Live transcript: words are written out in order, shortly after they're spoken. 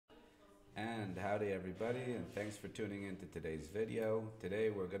And howdy everybody, and thanks for tuning in to today's video. Today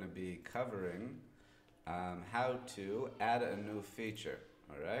we're going to be covering how to add a new feature.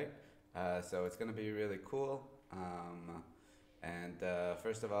 Alright, so it's going to be really cool.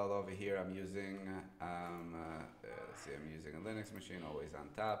 First of all, over here I'm using, let's see, I'm using a Linux machine, always on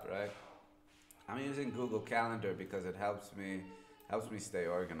top, right? I'm using Google Calendar because it helps me stay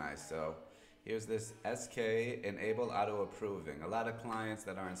organized. So here's this SK enable auto approving. A lot of clients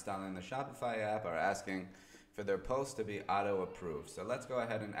that are installing the Shopify app are asking for their posts to be auto approved. So let's go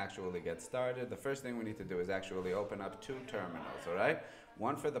ahead and actually get started. The first thing we need to do is actually open up two terminals, all right?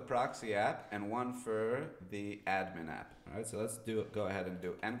 One for the Proxy app and one for the Admin app. All right, so let's go ahead and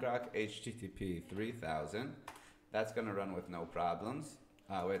do Ngrok HTTP 3000. That's gonna run with no problems.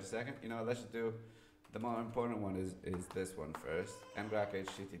 Wait a second, you know, let's just do the more important one is this one first. Ngrok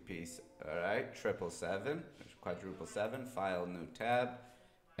HTTP, all right, 777, quadruple 7, file, new tab,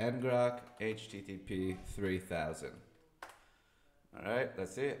 Ngrok HTTP 3000. All right,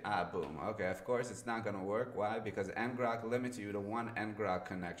 let's see. Boom. Okay, of course it's not gonna work. Why? Because Ngrok limits you to one Ngrok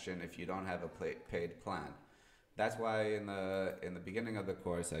connection if you don't have a paid plan. That's why in the beginning of the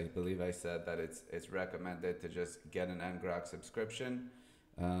course, I believe I said that it's recommended to just get an Ngrok subscription.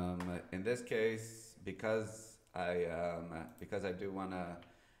 In this case, because I do want to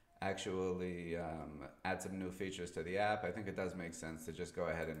actually add some new features to the app, I think it does make sense to just go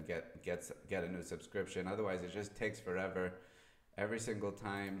ahead and get a new subscription. Otherwise, it just takes forever. Every single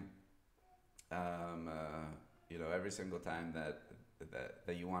time, every single time that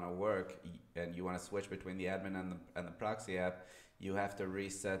you want to work and you want to switch between the admin and the proxy app, you have to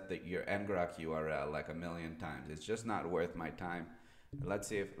reset your Ngrok URL like a million times. It's just not worth my time. Let's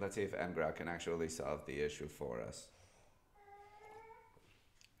see if Ngrok can actually solve the issue for us.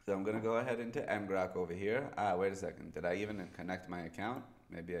 So I'm gonna go ahead into Ngrok over here. Wait a second. Did I even connect my account?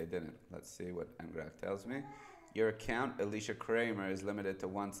 Maybe I didn't. Let's see what Ngrok tells me. Your account, Alicia Kramer, is limited to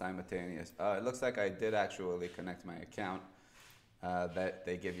one simultaneous. It looks like I did actually connect my account. That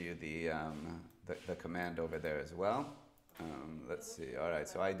they give you the command over there as well. Let's see. All right.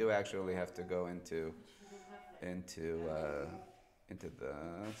 So I do actually have to go into the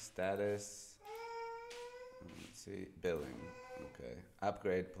status. Let's see, billing. Okay,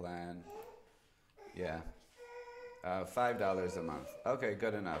 upgrade plan. Yeah, $5 a month. Okay,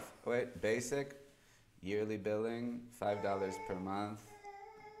 good enough. Wait, basic, yearly billing, $5 per month.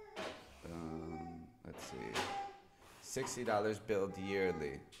 Let's see, $60 billed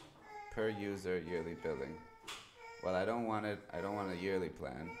yearly, per user yearly billing. Well, I don't want it. I don't want a yearly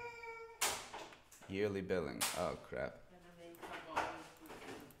plan. Yearly billing. Oh crap.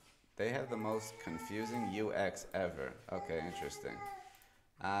 They have the most confusing UX ever. Okay, interesting.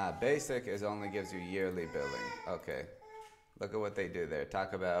 Basic only gives you yearly billing. Okay, look at what they do there.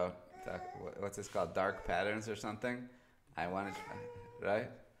 Talk about what's this called? Dark patterns or something. I wanted,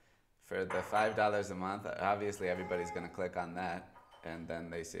 right? For the $5 a month, obviously everybody's gonna click on that, and then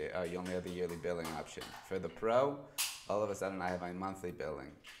they say, oh, you only have the yearly billing option. For the Pro, all of a sudden I have my monthly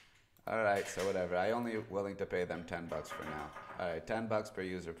billing. All right, so whatever. I only willing to pay them $10 for now. All right, $10 per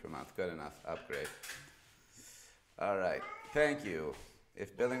user per month. Good enough. Upgrade. All right. Thank you.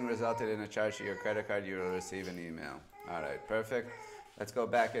 If billing resulted in a charge to your credit card, you will receive an email. All right, perfect. Let's go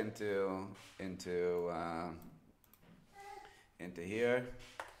back into here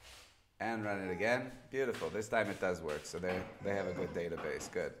and run it again. Beautiful. This time it does work. So they have a good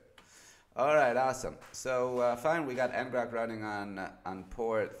database. Good. All right, awesome. So fine, we got Ngrok running on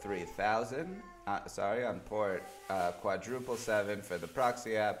port 3000. On port quadruple 7 for the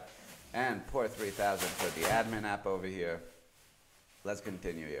proxy app, and port 3000 for the admin app over here. Let's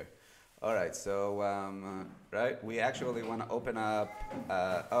continue here. All right, so right, we actually want to open up.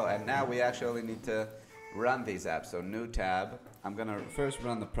 And now we actually need to run these apps. So new tab. I'm gonna first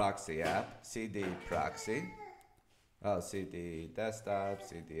run the proxy app. CD proxy. CD desktop,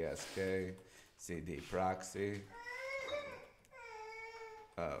 CD SK, CD proxy,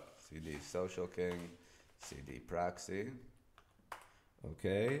 CD social king, CD proxy,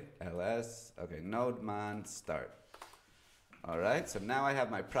 okay, ls, okay, nodemon start. All right, so now I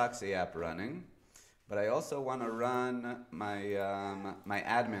have my proxy app running, but I also want to run my my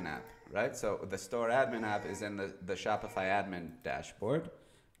admin app, right? So the store admin app is in the Shopify admin dashboard.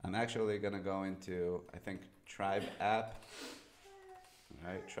 I'm actually going to go into, I think, tribe app.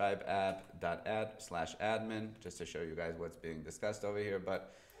 All right, tribeapp.add/admin, just to show you guys what's being discussed over here.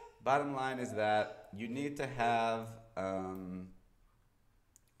 But bottom line is that you need to have, all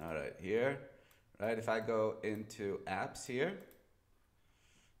right, here, right? If I go into apps here,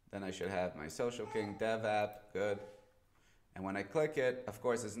 then I should have my Social King dev app, good. And when I click it, of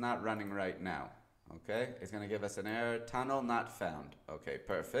course, it's not running right now. Okay, it's going to give us an error, tunnel not found. Okay,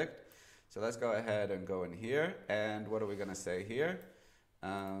 perfect. So let's go ahead and go in here. And what are we going to say here?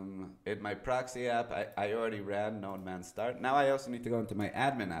 In my proxy app, I already ran Node-Man start. Now I also need to go into my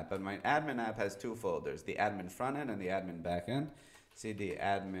admin app. And my admin app has two folders, the Admin-Frontend and the Admin-Backend. CD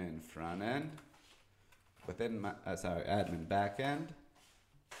Admin-Frontend within my, Admin-Backend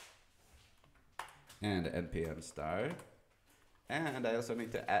and npm start. And I also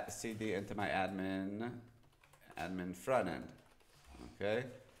need to add cd into my admin-frontend. Okay.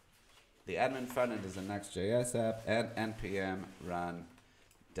 The admin-frontend is a NextJS app, and npm run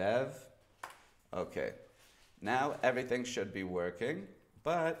dev. Okay. Now everything should be working,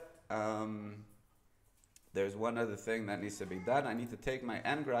 but there's one other thing that needs to be done. I need to take my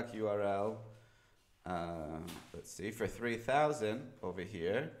Ngrok URL, let's see, for 3000 over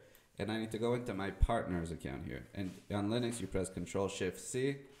here. And I need to go into my partners account here. And on Linux, you press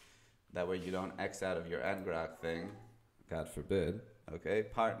Control-Shift-C. That way you don't X out of your Ngrok thing. God forbid. Okay,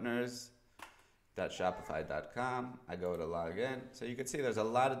 partners.shopify.com. I go to log in. So you can see there's a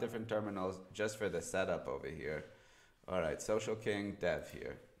lot of different terminals just for the setup over here. All right, Social King Dev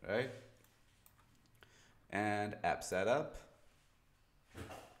here, right? And app setup.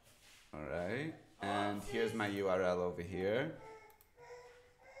 All right, and here's my URL over here.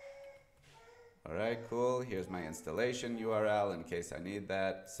 All right, cool. Here's my installation URL in case I need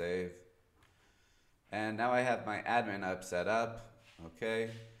that. Save. And now I have my admin app set up. Okay.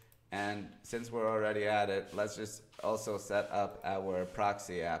 And since we're already at it, let's just also set up our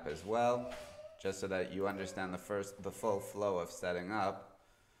proxy app as well, just so that you understand the full flow of setting up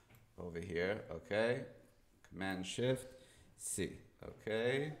over here. Okay. Command-Shift-C.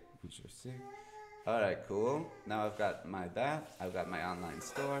 Okay. Control-C. All right, cool. Now I've got I've got my online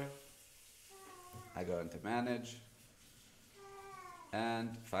store. I go into manage,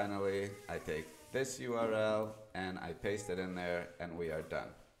 and finally I take this URL and I paste it in there, and we are done.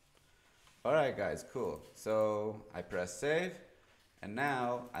 Alright guys, cool. So I press save, and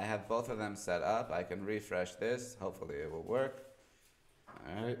now I have both of them set up. I can refresh this, hopefully it will work.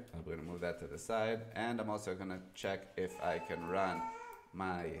 Alright, I'm going to move that to the side, and I'm also going to check if I can run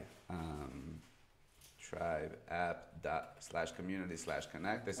my tribe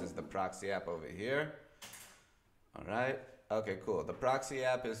app./community/connect. This is the proxy app over here. All right. Okay, cool. The proxy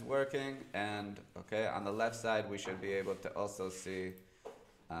app is working, and okay, on the left side we should be able to also see,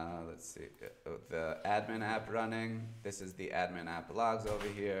 let's see, the admin app running. This is the admin app logs over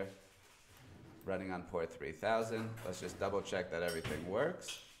here, running on port 3000. Let's just double check that everything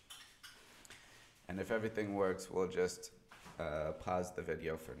works. And if everything works, we'll just pause the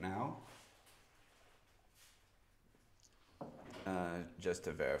video for now. Just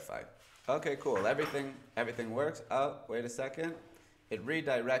to verify. Okay, cool. Everything works. Oh, wait a second. It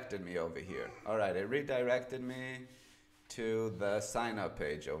redirected me over here. All right, it redirected me to the sign up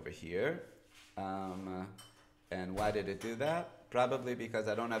page over here. And why did it do that? Probably because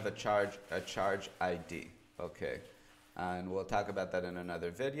I don't have a charge ID. Okay, and we'll talk about that in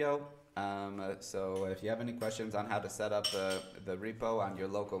another video. So if you have any questions on how to set up the repo on your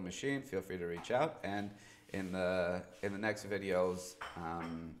local machine, feel free to reach out. And in the next videos,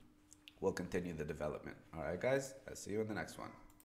 we'll continue the development. All right, guys. I'll see you in the next one.